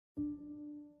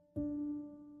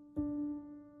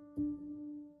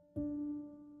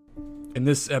In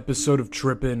this episode of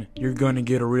Trippin', you're gonna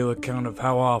get a real account of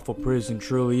how awful prison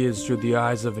truly is through the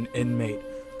eyes of an inmate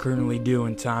currently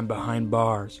doing time behind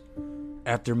bars.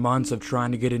 After months of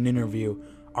trying to get an interview,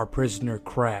 our prisoner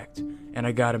cracked, and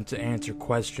I got him to answer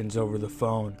questions over the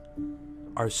phone.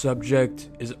 Our subject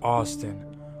is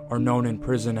Austin, or known in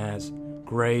prison as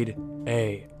Grade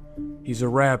A. He's a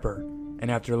rapper,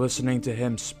 and after listening to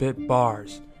him spit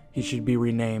bars, he should be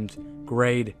renamed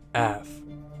Grade F.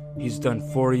 He's done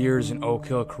 4 years in Oak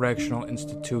Hill Correctional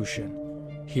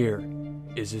Institution. Here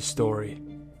is his story.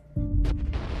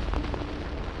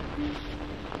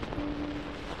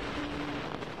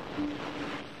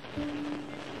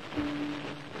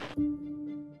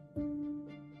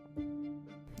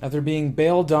 After being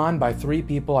bailed on by 3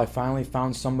 people, I finally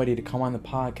found somebody to come on the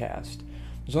podcast.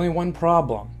 There's only one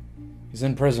problem. He's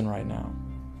in prison right now.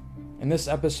 In this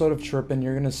episode of Trippin',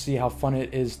 you're going to see how fun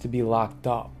it is to be locked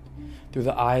up through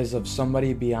the eyes of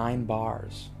somebody behind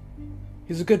bars.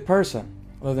 He's a good person,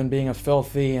 other than being a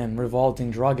filthy and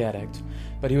revolting drug addict,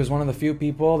 but he was one of the few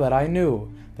people that I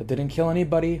knew that didn't kill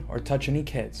anybody or touch any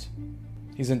kids.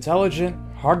 He's intelligent,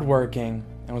 hardworking,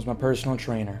 and was my personal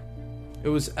trainer. It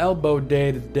was elbow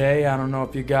day today. I don't know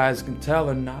if you guys can tell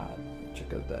or not.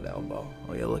 Check out that elbow.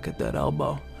 Oh yeah, look at that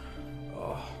elbow.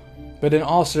 Oh. But in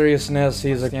all seriousness,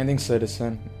 he's a standing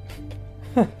citizen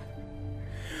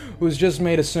who's just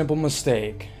made a simple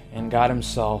mistake and got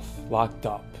himself locked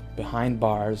up behind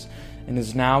bars and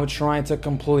is now trying to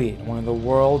complete one of the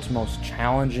world's most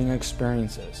challenging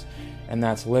experiences, and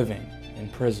that's living in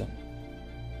prison.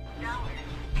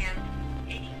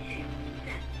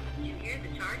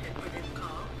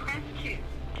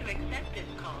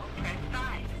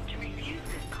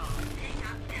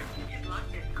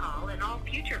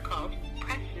 Future calls,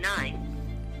 press 9.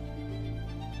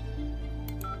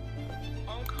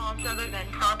 All calls other than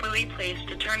properly placed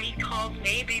attorney calls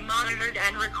may be monitored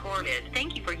and recorded.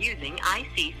 Thank you for using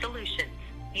IC Solutions.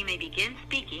 You may begin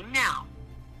speaking now.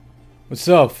 What's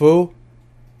up, fool?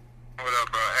 What up,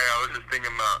 bro? Hey, I was just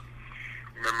thinking about,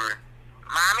 remember...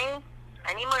 Mommy,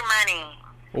 I need more money.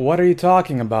 What are you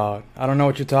talking about? I don't know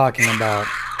what you're talking about.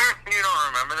 You don't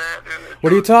remember that, dude?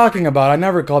 What are you talking about? I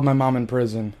never called my mom in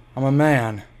prison. I'm a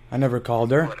man. I never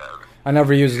called her. Whatever. I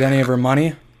never used any of her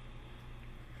money.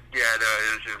 Yeah, no,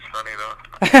 it was just funny,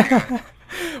 though.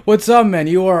 What's up, man?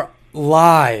 You are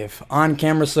live on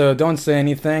camera, so don't say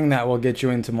anything that will get you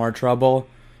into more trouble.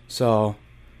 So,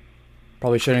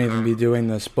 probably shouldn't even be doing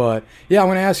this. But, yeah, I'm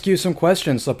going to ask you some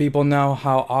questions so people know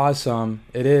how awesome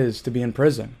it is to be in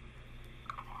prison.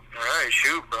 Alright,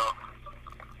 shoot, bro.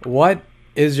 What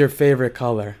is your favorite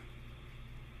color?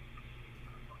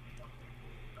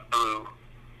 Blue.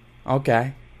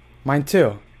 Okay. Mine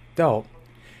too. Dope.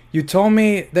 You told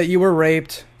me that you were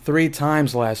raped 3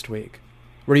 times last week.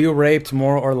 Were you raped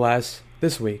more or less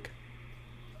this week?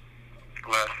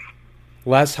 Less.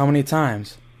 Less? How many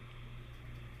times?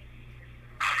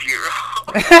 0.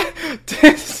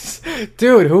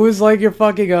 Dude, who is like your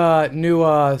fucking new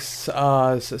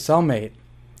cellmate?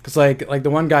 Cause like the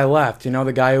one guy left, you know,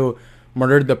 the guy who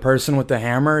murdered the person with the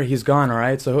hammer. He's gone,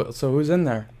 right? So who's in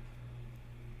there?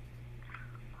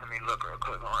 Let me look real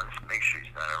quick on. Make sure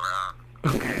he's not around.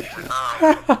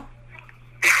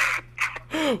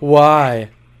 Okay.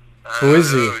 Why? Who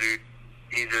is he? Know, dude.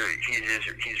 He's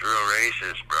real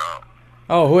racist, bro.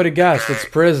 Oh, who would have guessed? Okay. It's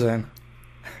prison.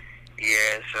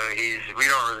 Yeah, so we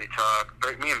don't really talk.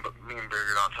 Me and Burger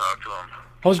don't talk to him.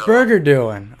 How's So- Burger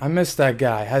doing? I missed that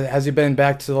guy. Has he been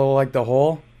back to the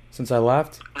hole since I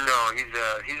left? No,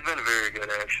 he's been very good,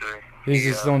 actually. He's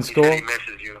just still in He said school? he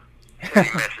misses you. He said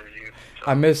he misses you. So.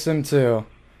 I miss him too.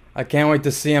 I can't wait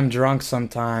to see him drunk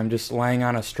sometime, just laying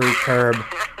on a street curb.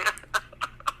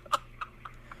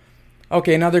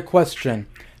 Okay, another question.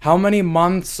 How many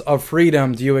months of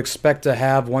freedom do you expect to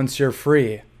have once you're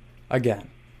free? Again.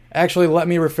 Actually, let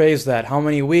me rephrase that. How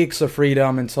many weeks of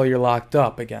freedom until you're locked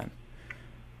up again?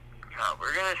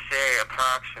 We're going to say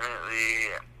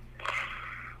approximately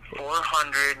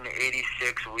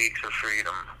 486 weeks of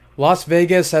freedom. Las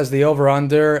Vegas has the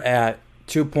over-under at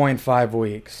 2.5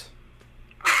 weeks.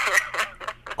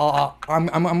 I'm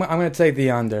going to take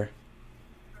the under.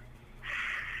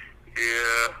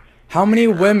 Yeah. How many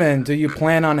women do you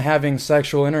plan on having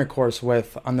sexual intercourse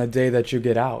with on the day that you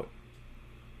get out?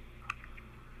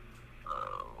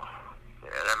 Yeah,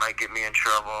 that might get me in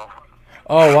trouble.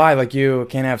 Oh, why? Like you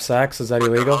can't have sex? Is that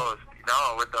With illegal? the hose.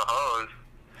 No, with the hose.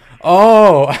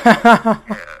 Oh!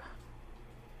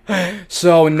 Yeah.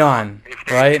 So none, If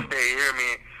they, right? If they hear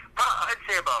me, I'd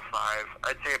say about 5.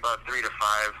 I'd say about 3 to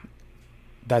 5.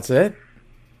 That's it?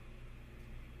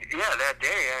 Yeah, that day.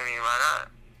 I mean, why not?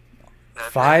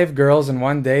 5 girls in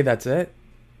one day, that's it?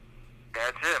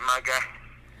 That's it, my guy.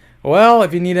 Well,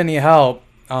 if you need any help,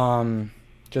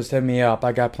 just hit me up.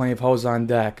 I got plenty of hoes on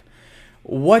deck.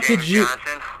 What James did you...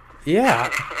 Johnson. Yeah.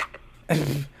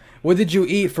 What did you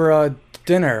eat for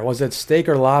dinner? Was it steak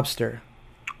or lobster?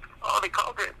 Oh, they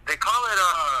call it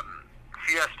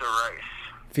Fiesta rice.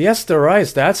 Fiesta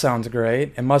rice, that sounds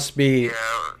great. It must be Yeah,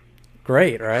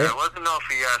 great, right? there wasn't no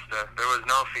Fiesta. There was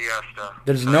no Fiesta.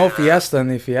 There's Tell no you that. Fiesta in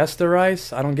the Fiesta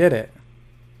rice? I don't get it.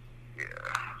 Yeah,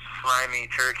 slimy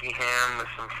turkey ham with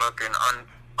some fucking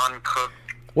uncooked.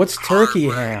 What's hard turkey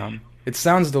rice. ham? It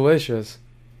sounds delicious.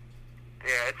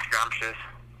 Yeah, it's scrumptious.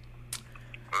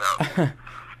 Well,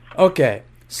 Okay,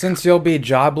 since you'll be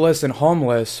jobless and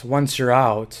homeless once you're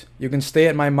out, you can stay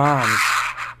at my mom's.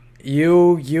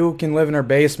 You can live in her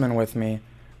basement with me.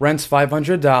 Rent's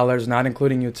 $500, not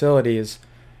including utilities.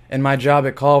 And my job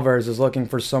at Culver's is looking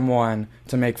for someone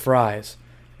to make fries.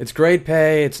 It's great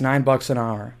pay, it's $9 an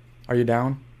hour. Are you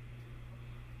down?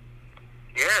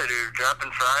 yeah, dude,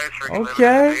 dropping fries for living in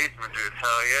Okay. the basement, dude. Hell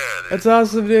yeah, dude. That's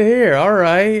awesome to hear.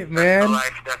 Alright, man.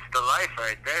 That's the life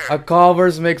right there. A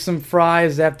Culver's, make some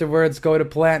fries, afterwards go to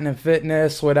Platinum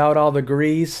Fitness without all the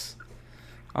grease.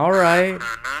 Alright.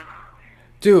 Mhm.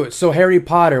 Dude, so Harry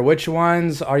Potter, which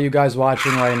ones are you guys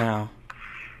watching right now?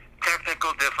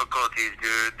 Technical difficulties,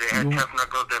 dude. They had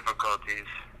technical difficulties.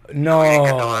 We didn't get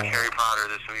to watch No. Harry Potter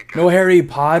this weekend. No Harry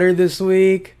Potter this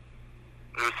week?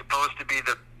 It was supposed to be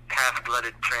the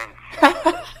half-blooded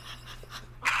prince.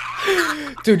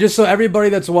 Dude, just so everybody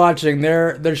that's watching,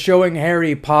 they're showing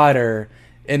Harry Potter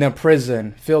in a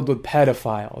prison filled with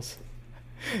pedophiles.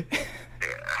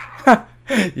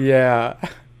 Yeah.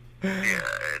 Yeah,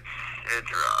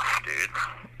 it's rough,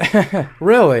 dude.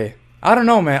 Really? I don't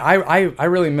know, man. I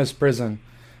really miss prison.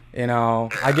 You know,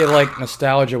 I get like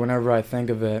nostalgia whenever I think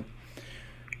of it.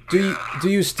 Do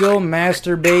you still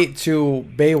masturbate to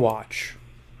Baywatch?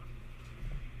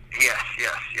 Yes.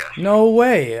 No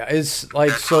way. Is like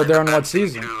That's so probably they're the on what best thing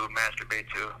season? to masturbate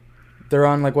to. They're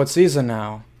on like what season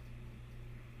now?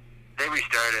 They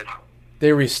restarted.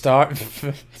 They restart.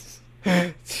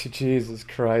 Jesus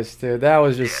Christ, dude. That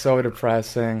was just so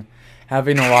depressing.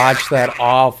 Having to watch that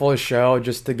awful show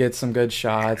just to get some good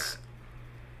shots.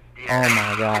 Oh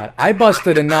my god. I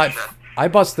busted a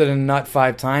nut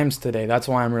 5 times today. That's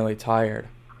why I'm really tired.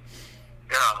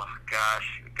 Oh,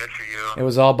 gosh. Good for you. It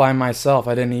was all by myself.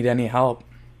 I didn't need any help.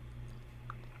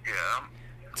 Yeah.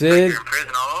 Did You're in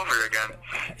prison all over again.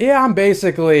 Yeah, I'm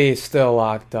basically still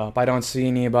locked up. I don't see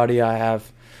anybody. I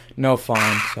have no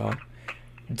fun, so.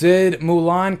 Did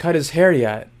Mulan cut his hair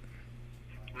yet?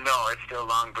 No, it's still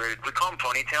long braided. We call him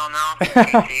Ponytail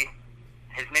now. PT.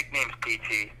 His nickname's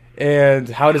PT. And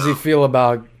how does he feel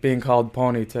about being called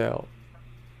Ponytail?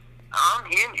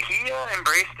 He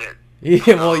embraced it.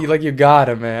 Yeah, well, you got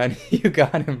him, man. You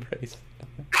got him, Brace.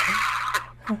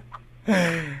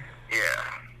 Yeah.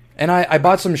 And I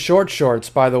bought some short shorts,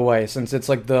 by the way, since it's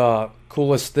like the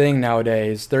coolest thing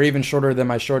nowadays. They're even shorter than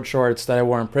my short shorts that I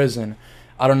wore in prison.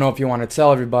 I don't know if you want to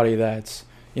tell everybody that's,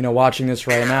 watching this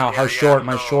right now, how short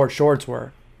my short shorts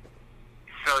were.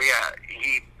 So yeah,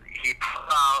 he pulled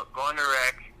out, going to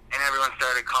wreck, and everyone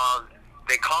started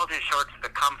they called his shorts the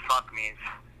come fuck me's.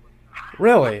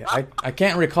 Really? I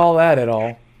can't recall that at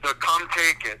all. The come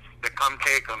take it, the come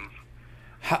take 'em.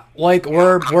 Like,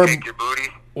 Come take your booty.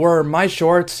 were my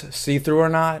shorts see-through or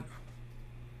not?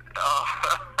 Oh.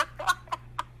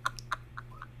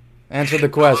 Answer the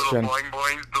question. The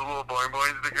little boing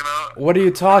boings sticking out. What are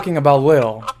you talking about,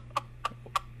 little?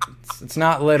 It's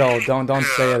not little. Don't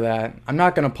say that. I'm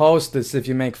not gonna post this if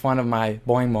you make fun of my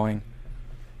boing boing.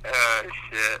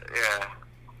 Shit, yeah.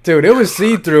 Dude, it was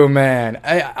see-through, man.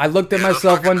 I looked at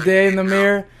myself one day in the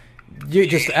mirror.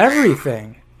 Just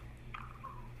everything.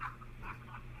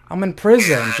 I'm in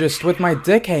prison, just with my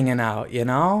dick hanging out,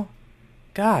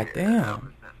 God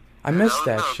damn. I miss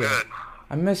that was no shit. good.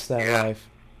 I miss that Yeah. life.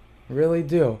 Really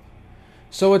do.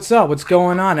 So what's up? What's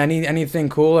going on? Anything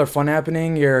cool or fun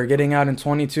happening? You're getting out in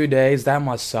 22 days. That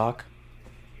must suck.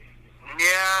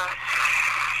 Yeah,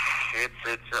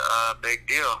 it's a big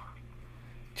deal.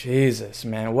 Jesus,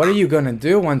 man. What are you gonna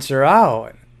do once you're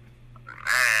out?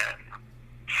 Man.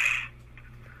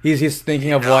 He's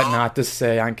thinking of what not to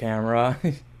say on camera.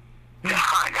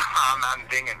 I'm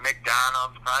thinking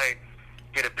McDonald's, probably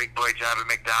get a big boy job at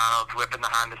McDonald's, whipping the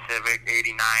Honda Civic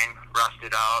 89,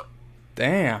 rusted out,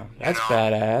 Damn, that's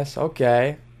badass.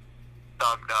 Okay.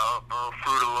 thugged out, little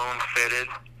Fruit of the Loom fitted,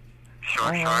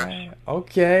 short shorts, Alright.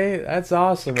 Okay, that's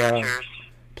awesome. Skechers.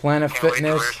 Planet Can't wait to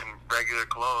wear Fitness some regular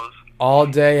clothes. all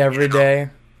day, every day.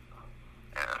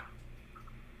 Yeah.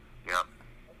 Yep.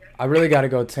 I really gotta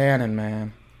go tanning,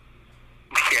 man.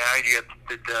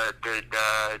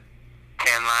 the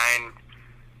tan line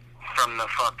from the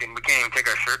fucking. We can't even take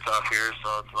our shirts off here,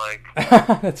 so it's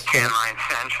like That's tan true. line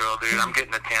central, dude. I'm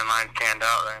getting the tan line tanned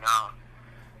out right now.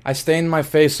 I stained my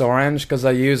face orange because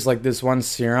I used like this one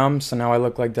serum, so now I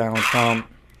look like Donald Trump.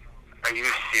 Are you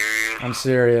serious? I'm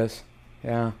serious.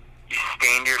 Yeah. You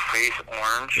stained your face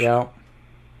orange? Yeah.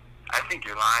 I think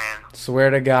you're lying.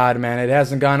 Swear to God, man, it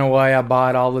hasn't gone away. I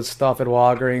bought all this stuff at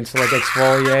Walgreens to like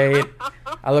exfoliate.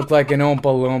 I look like an Oompa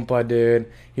Loompa,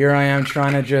 dude. Here I am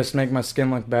trying to just make my skin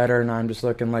look better, and I'm just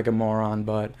looking like a moron.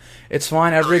 But it's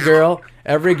fine. Every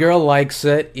girl likes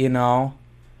it, you know.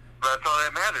 That's all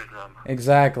that matters, then.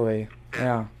 Exactly.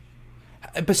 Yeah.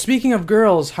 But speaking of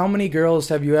girls, how many girls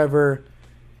have you ever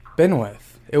been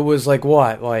with? It was like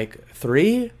what, like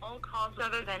 3? All calls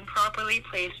other than properly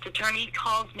placed attorney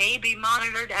calls may be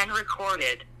monitored and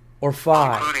recorded. Or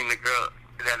 5? Including the girl.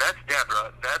 Yeah, that's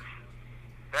Deborah.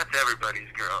 That's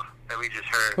everybody's girl that we just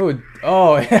heard. Who?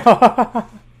 Oh,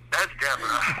 That's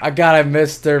Deborah. I I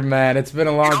missed her, man. It's been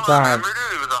a long time. Remember,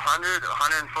 dude? It was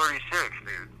 146,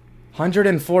 dude.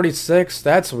 146?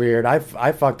 That's weird. I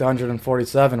fucked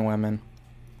 147 women.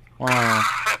 Wow.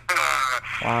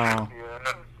 Wow.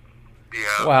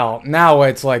 Yeah. Well, now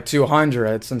it's like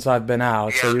 200 since I've been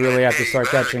out, so you really have to start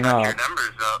catching up. Your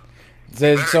numbers up.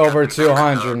 It's over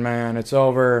 200, man. It's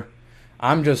over.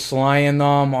 I'm just slaying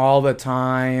them all the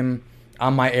time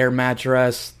on my air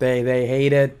mattress. They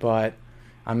hate it, but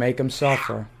I make them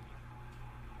suffer.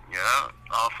 Yeah,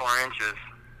 all 4 inches.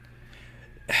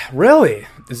 Really?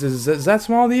 Is that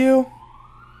small to you?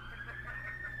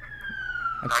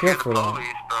 I I care get the for that. police,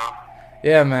 bro.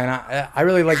 Yeah, man. I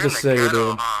really like You're the in city,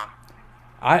 ghetto, dude. huh?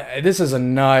 This is a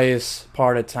nice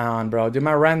part of town, bro. Dude,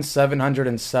 my rent's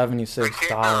 $776.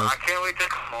 I can't wait to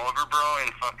come over, bro,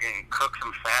 and fucking cook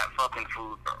some fat fucking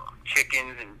food, bro.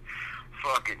 Chickens and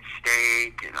fucking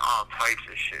steak and all types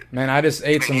of shit. Man, I just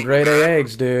ate some grade A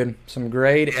eggs, dude. Some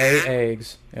grade A Yeah?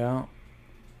 eggs. Yeah.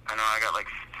 I know I got like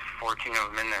 14 of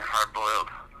them in there, hard boiled.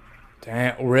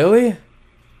 Damn, really?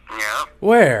 Yeah.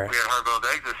 Where? We had hard boiled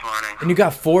eggs this morning. And you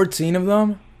got 14 of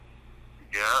them?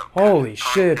 Yeah. Holy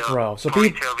shit, bro. So people,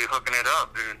 Ponytail be hooking it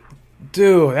up, dude.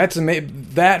 dude, that's amazing.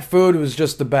 That food was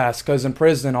just the best because in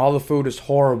prison all the food is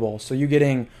horrible. So you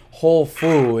getting whole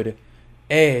food,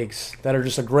 eggs that are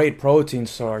just a great protein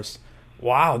source.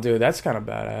 Wow, dude, that's kind of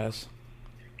badass.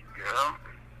 Yeah.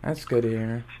 That's good to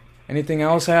hear. Anything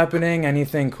else happening?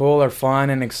 Anything cool or fun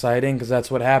and exciting? Because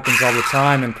that's what happens all the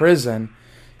time in prison.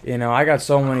 You know, I got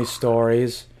so many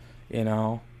stories. You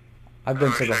know, I've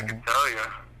been I to wish I the. could tell you.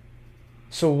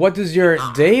 So what does your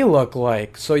day look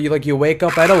like? So you wake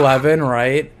up at 11,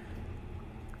 right?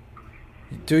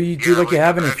 Do you Yeah, you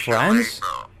have any extra friends? late, bro.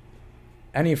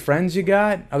 Any friends you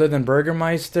got other than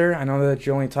Burgermeister? I know that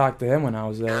you only talked to him when I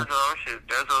was there. Shit.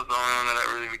 Dezo's the only one that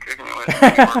I really be kicking it with. He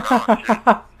work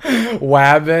out and shit.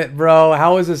 Wabbit, bro.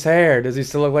 How is his hair? Does he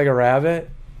still look like a rabbit?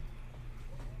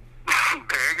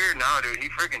 Burger? No, dude. He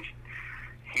freaking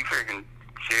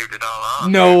shaved it all off.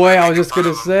 No dude. way. We were I was making just fun gonna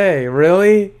of him. say.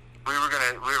 Really? We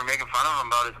were making fun of him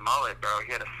about his mullet, bro.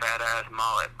 He had a fat ass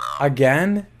mullet, bro.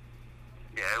 Again?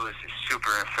 Yeah, it was just super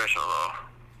official though.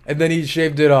 And then he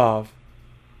shaved it off.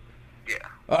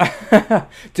 Yeah.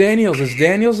 Daniels. Is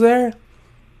Daniels there?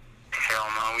 Hell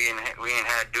no, we ain't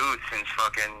had dudes since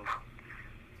fucking.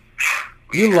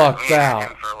 You lucked we ain't had out.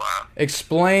 him for a while.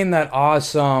 Explain that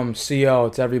awesome CO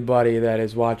to everybody that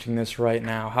is watching this right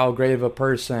now. How great of a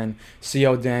person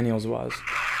CO Daniels was.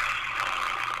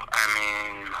 I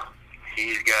mean,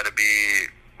 he's got to be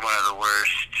one of the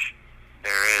worst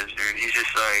there is, dude. He's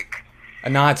just like, A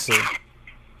Nazi.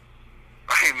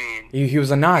 I mean, He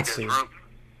was a he Nazi. does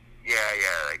yeah,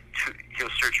 like he'll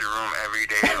search your room every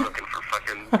day looking for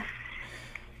fucking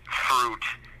fruit.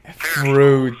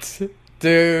 Fruit.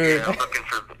 Dude. Yeah, looking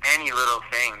for any little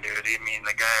thing, dude. I mean,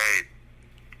 the guy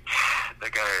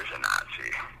is a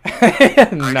Nazi.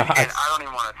 Nazi. I don't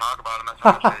even want to talk about him. That's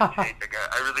how much I hate the guy.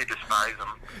 I really despise him.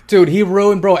 Dude, he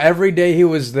ruined, bro. Every day he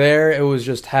was there, it was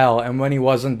just hell. And when he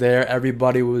wasn't there,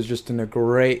 everybody was just in a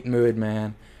great mood,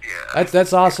 man. Yeah.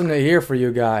 That's awesome to hear for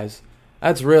you guys.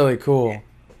 That's really cool.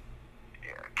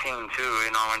 Yeah, Kane too.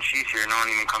 You know, when she's here, no one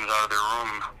even comes out of their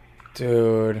room.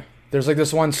 Dude. There's like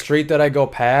this one street that I go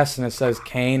past and it says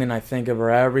Kane and I think of her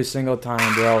every single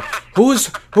time, bro.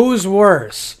 Who's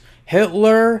worse?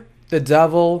 Hitler, the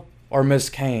devil, or Miss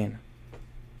Kane?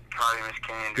 Probably Miss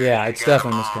Kane. Dude. Yeah, She it's got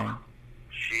definitely them Miss all. Kane.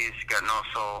 She's got no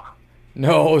soul.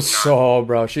 No soul,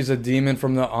 bro. She's a demon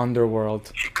from the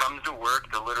underworld. She comes to work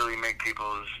to literally make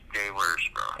people's day worse,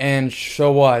 bro. And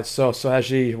so what? So has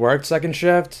she worked second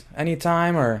shift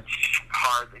anytime or?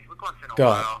 Hardly. What once in a Go.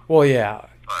 while. Well, yeah.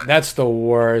 But That's the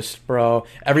worst, bro.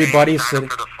 Everybody's sign sitting.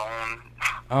 up for the phone.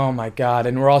 Oh my god!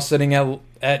 And we're all sitting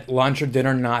at lunch or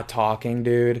dinner, not talking,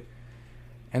 dude.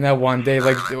 And that one day,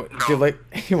 like, dude, like,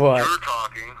 what? You're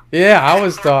talking. Yeah, I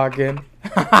was talking.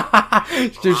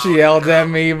 Dude, she yelled at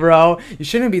me, bro. You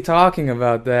shouldn't be talking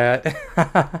about that.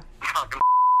 Fucking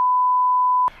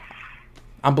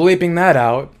I'm bleeping that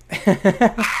out.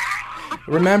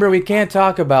 Remember, we can't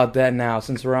talk about that now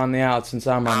since we're on the outs, since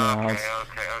I'm on the outs.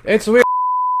 Okay. It's weird.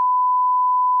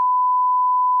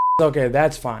 Okay,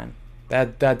 that's fine.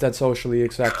 That's socially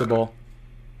acceptable.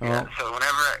 Yeah, so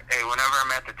whenever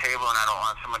I'm at the table and I don't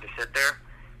want someone to sit there,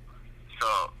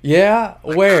 so Yeah,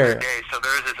 like, the where? other day, so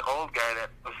there's this old guy that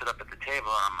will sit up at the table,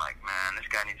 and I'm like, man, this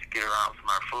guy needs to get around from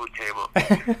our food table.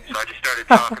 So I just started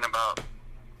talking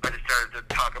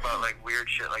about like weird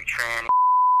shit like tranny.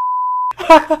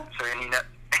 So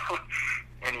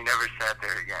and he never sat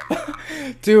there again. Bro.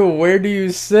 Dude, where do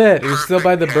you sit? You're still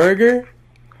by the burger?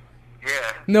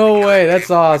 Yeah. No because way, that's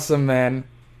they- awesome, man.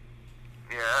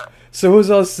 Yeah. So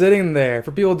who's else sitting there?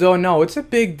 For people who don't know, it's a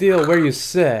big deal where you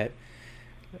sit.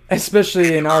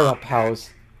 Especially in our house.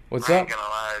 What's I up? ain't gonna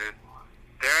lie, dude.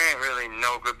 There ain't really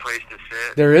no good place to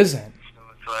sit. There isn't. So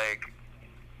it's like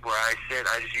where I sit,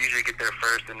 I just usually get there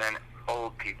first, and then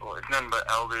old people. It's nothing but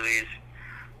elderly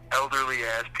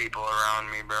ass people around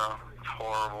me, bro. It's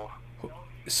horrible.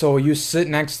 So you sit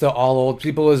next to all old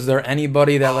people. Is there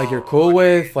anybody that like you're cool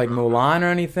with, like Mulan or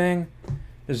anything?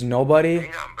 There's nobody? You know,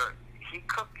 but he's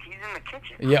in the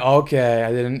kitchen. Yeah, okay.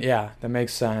 I didn't. Yeah, that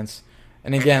makes sense.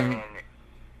 And again, And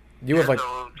you have like,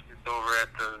 it's over at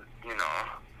the, you know.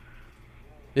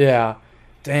 yeah.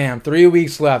 Damn, 3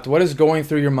 weeks left. What is going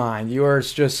through your mind? You are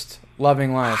just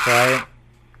loving life, right?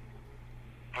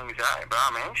 Anxiety, bro.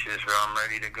 I'm anxious, bro. I'm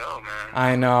ready to go, man.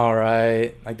 I know,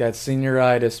 right? Like that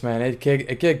senioritis, man. It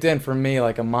kicked in for me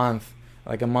like a month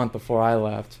before I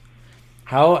left.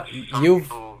 How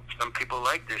Some people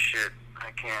like this shit.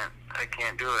 I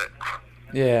can't do it.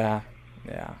 Yeah.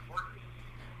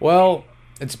 Well,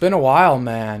 it's been a while,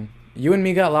 man. You and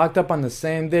me got locked up on the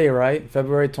same day, right?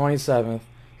 February 27th,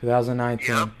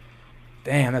 2019. Yep.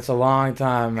 Damn, that's a long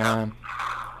time, man.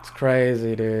 It's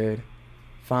crazy, dude.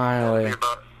 Finally. It'll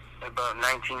be about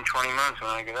 19, 20 months when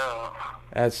I get out.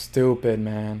 That's stupid,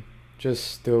 man. Just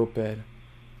stupid.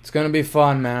 It's gonna be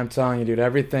fun, man. I'm telling you, dude.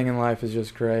 Everything in life is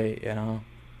just great, you know.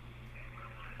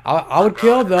 I would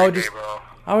kill though. Every day, Just bro.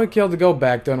 I would kill to go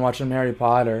back there and watch some Harry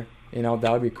Potter. You know,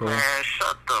 that would be cool. Man,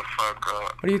 shut the fuck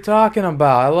up. What are you talking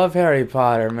about? I love Harry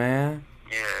Potter, man.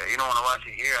 Yeah, you don't want to watch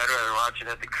it here. I'd rather watch it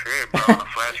at the crib, bro, on a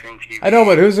flat screen TV. I know,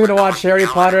 but who's gonna We're watch going Harry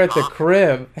down Potter and at the talk.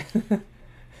 crib? I'm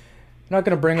not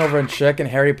gonna bring over a chick and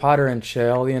Harry Potter and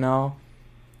chill, you know.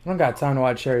 I don't got time to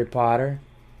watch Harry Potter,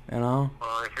 you know.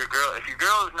 Well, if your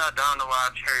girl is not down to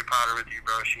watch Harry Potter with you,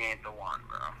 bro, she ain't the one,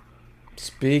 bro.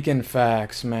 Speaking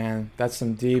facts, man. That's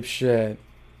some deep shit.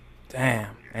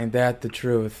 Damn, ain't that the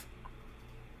truth?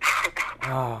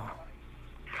 Oh.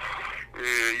 Yeah,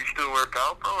 you still work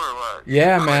out, bro, or what?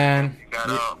 Yeah, You man. got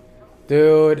Ye- out.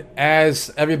 Dude,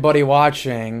 as everybody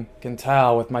watching can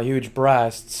tell with my huge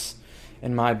breasts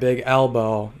and my big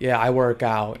elbow, yeah, I work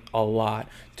out a lot.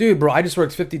 Dude, bro, I just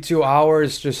worked 52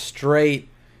 hours just straight,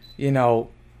 you know,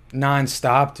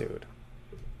 non-stop, dude.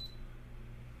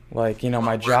 Like, you know,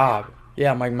 my job.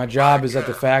 Yeah, my job is at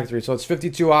the factory, so it's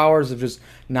 52 hours of just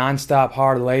non-stop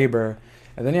hard labor.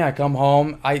 And then, yeah, I come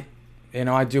home, I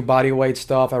do body weight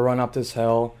stuff, I run up this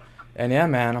hill. And, yeah,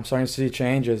 man, I'm starting to see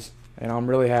changes. You know, I'm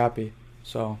really happy.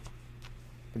 So,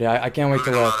 but yeah, I can't wait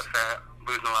to Losing a lot lift. of fat,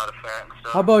 losing a lot of fat and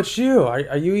stuff. How about you?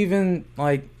 Are you even,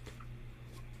 like,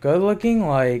 good looking?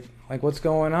 Like what's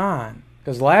going on?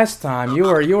 Because last time you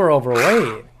were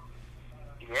overweight.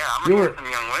 Yeah, I'm you a were- handsome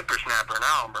young whippersnapper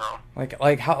now, bro.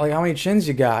 Like how many chins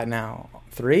you got now?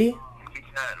 3? We got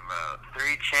about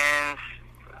 3 chins.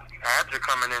 Abs are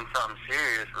coming in something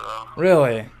serious, bro.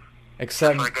 Really?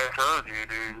 Except Like I told you,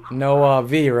 dude. no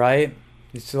V, right?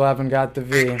 You still haven't got the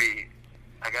Big V. V.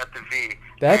 I got the V.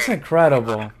 That's Hey,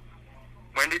 incredible.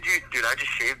 When did you, dude? I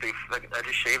just shaved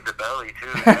the belly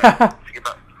too. To get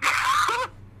back-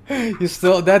 You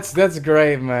still that's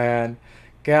great, man.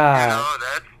 God.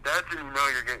 that's when you know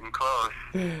you're getting close.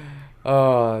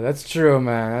 Oh, that's true,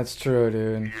 man. That's true,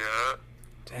 dude. Yeah.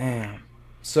 Damn.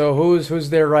 So who's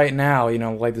there right now? You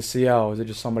know, like the CO? Is it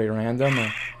just somebody random?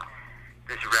 Or?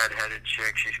 This redheaded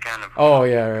chick, she's kind of. Oh,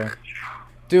 yeah, right.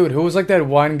 Dude, who was like that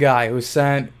one guy who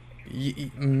sent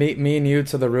me and you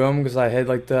to the room because I hid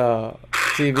like the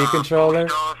TV controller?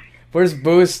 Bustos. Where's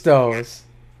Bustos?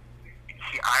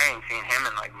 I ain't seen him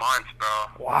in like months,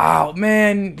 bro. Wow,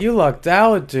 man, you lucked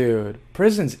out, dude.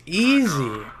 Prison's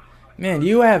easy. Man,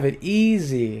 you have it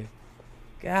easy.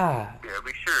 God. Yeah,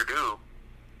 we sure do.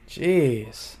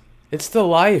 Jeez. It's the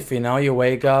life, you know. You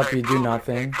wake up, Hey, you do prove it.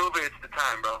 nothing. Hey, prove it. It's the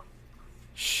time, bro.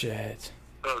 Shit.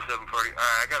 Oh, 7:40. All right,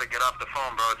 I gotta get off the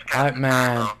phone, bro. It's Alright, time,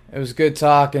 man. bro. It was good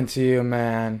talking to you,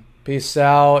 man. Peace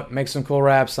out. Make some cool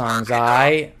rap songs,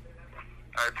 alright?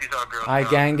 All right, peace out, girls. Alright,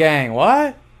 gang, gang.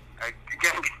 What?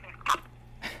 Gang.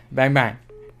 Bang, bang.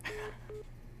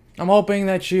 I'm hoping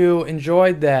that you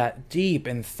enjoyed that deep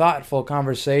and thoughtful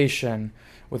conversation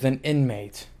with an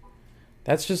inmate.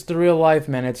 That's just the real life,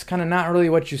 man. It's kind of not really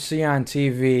what you see on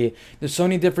TV. There's so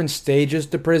many different stages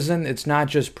to prison. It's not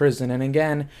just prison. And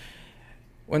again,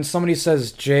 when somebody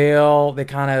says jail, they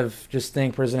kind of just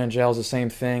think prison and jail is the same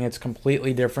thing. It's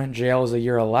completely different. Jail is a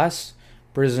year or less.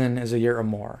 Prison is a year or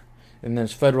more. And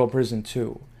there's federal prison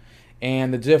too.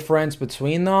 And the difference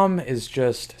between them is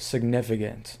just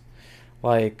significant.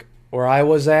 Like, where I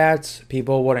was at,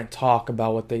 people wouldn't talk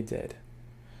about what they did.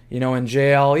 You know, in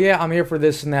jail, yeah, I'm here for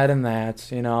this and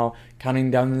that, you know, counting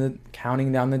down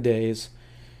the days.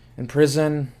 In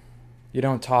prison, you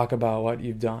don't talk about what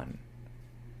you've done.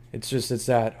 It's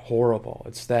that horrible.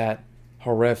 It's that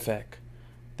horrific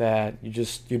that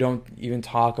you don't even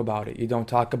talk about it. You don't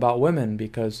talk about women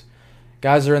because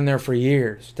guys are in there for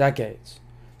years, decades.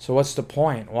 So what's the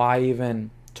point? Why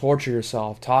even torture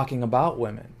yourself talking about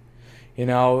women? You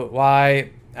know,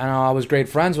 why? I know I was great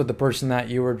friends with the person that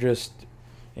you were just,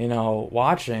 you know,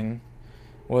 watching,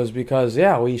 was because,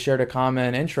 yeah, we shared a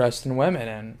common interest in women.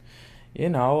 And, you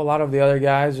know, a lot of the other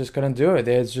guys just couldn't do it.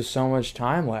 They had just so much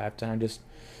time left. And I just,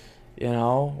 you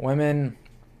know, women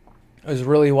is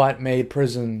really what made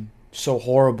prison so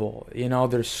horrible. You know,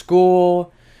 there's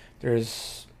school,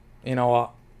 there's, you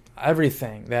know,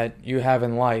 everything that you have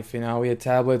in life. You know, we had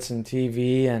tablets and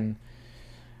TV and,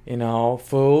 you know,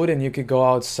 food, and you could go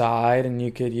outside and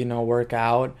you could, you know, work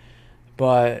out.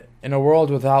 But in a world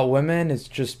without women, it's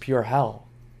just pure hell.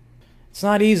 It's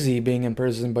not easy being in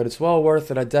prison, but it's well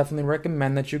worth it. I definitely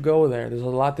recommend that you go there. There's a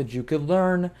lot that you could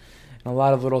learn, and a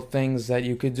lot of little things that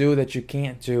you could do that you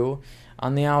can't do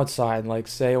on the outside. Like,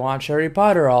 say, watch Harry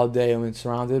Potter all day and it's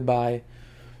surrounded by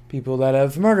people that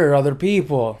have murdered other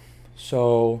people.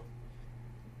 So,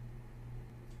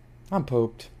 I'm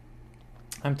pooped.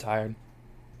 I'm tired.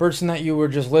 Person that you were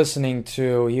just listening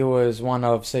to, he was one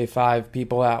of, say, 5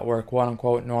 people at work,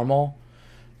 quote-unquote, normal,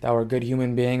 that were good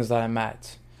human beings that I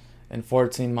met in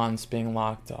 14 months being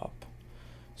locked up.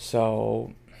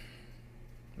 So,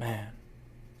 man,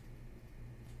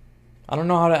 I don't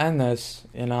know how to end this.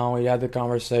 You know, we had the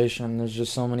conversation. There's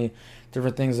just so many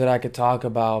different things that I could talk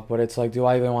about, but it's like, do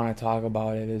I even want to talk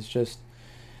about it? It's just,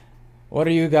 what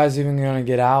are you guys even going to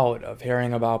get out of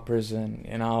hearing about prison?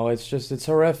 You know, it's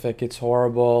horrific. It's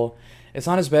horrible. It's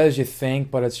not as bad as you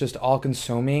think, but it's just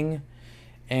all-consuming.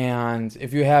 And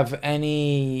if you have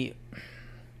any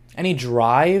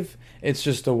drive, it's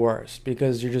just the worst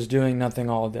because you're just doing nothing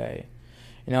all day.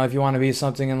 You know, if you want to be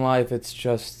something in life, it's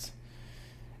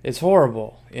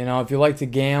horrible. You know, if you like to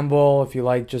gamble, if you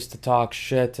like just to talk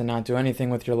shit and not do anything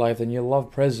with your life, then you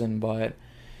love prison. But,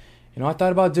 you know, I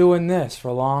thought about doing this for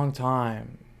a long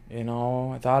time. You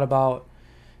know, I thought about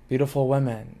beautiful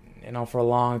women, you know, for a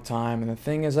long time. And the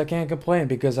thing is, I can't complain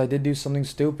because I did do something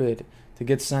stupid to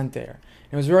get sent there.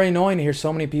 It was very annoying to hear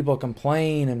so many people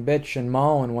complain and bitch and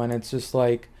moan when it's just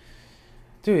like,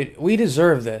 dude, we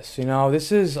deserve this, you know?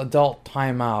 This is adult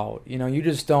timeout. You know, you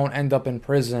just don't end up in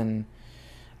prison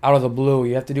out of the blue.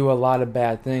 You have to do a lot of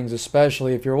bad things,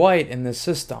 especially if you're white in this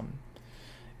system.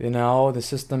 You know, the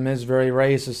system is very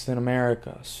racist in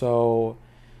America. So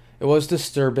it was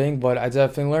disturbing, but I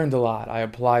definitely learned a lot. I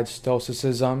applied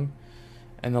Stoicism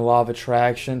and the law of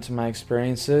attraction to my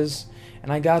experiences,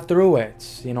 and I got through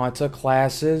it. You know, I took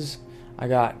classes, I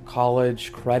got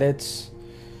college credits,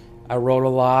 I wrote a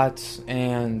lot,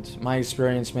 and my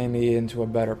experience made me into a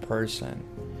better person.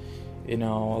 You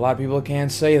know, a lot of people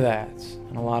can't say that,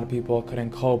 and a lot of people couldn't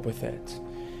cope with it.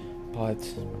 But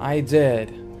I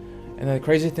did. And the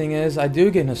crazy thing is, I do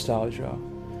get nostalgia.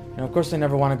 You know, of course I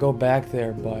never want to go back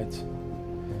there, but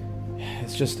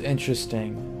it's just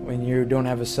interesting when you don't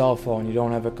have a cell phone, you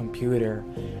don't have a computer,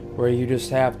 where you just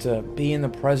have to be in the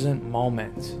present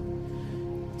moment.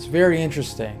 It's very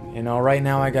interesting. You know, right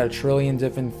now I got a trillion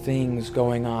different things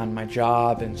going on, my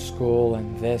job and school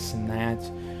and this and that.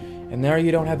 And there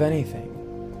you don't have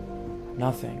anything.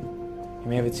 Nothing. You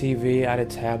may have a TV, I had a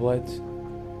tablet,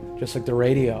 just like the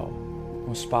radio.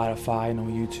 No Spotify, no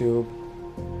YouTube.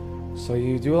 So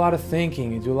you do a lot of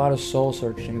thinking, you do a lot of soul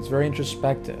searching. It's very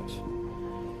introspective.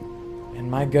 And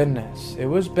my goodness, it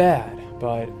was bad,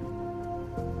 but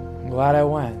I'm glad I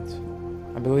went.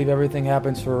 I believe everything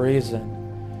happens for a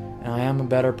reason. and I am a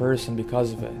better person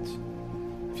because of it.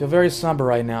 I feel very somber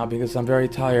right now because I'm very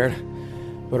tired,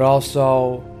 but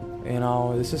also,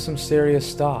 this is some serious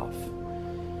stuff.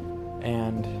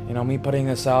 And, me putting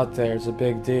this out there is a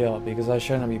big deal because I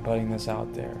shouldn't be putting this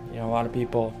out there. A lot of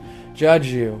people judge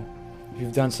you if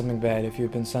you've done something bad, if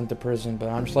you've been sent to prison, but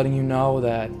I'm just letting you know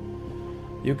that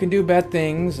you can do bad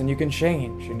things and you can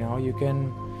change. You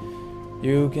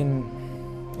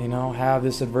can have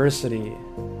this adversity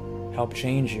help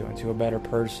change you into a better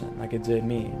person like it did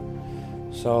me.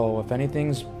 So if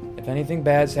anything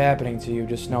bad's happening to you,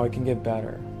 just know it can get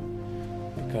better,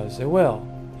 because it will.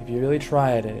 If you really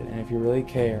try at it, and if you really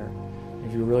care,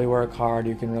 if you really work hard,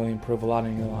 you can really improve a lot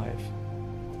in your life.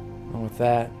 And with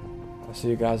that, I'll see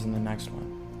you guys in the next one.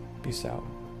 Peace out.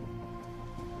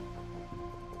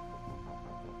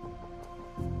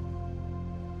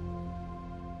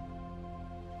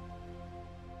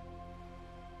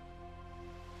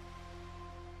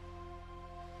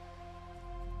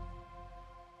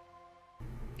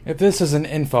 If this isn't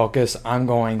in focus, I'm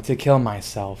going to kill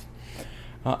myself.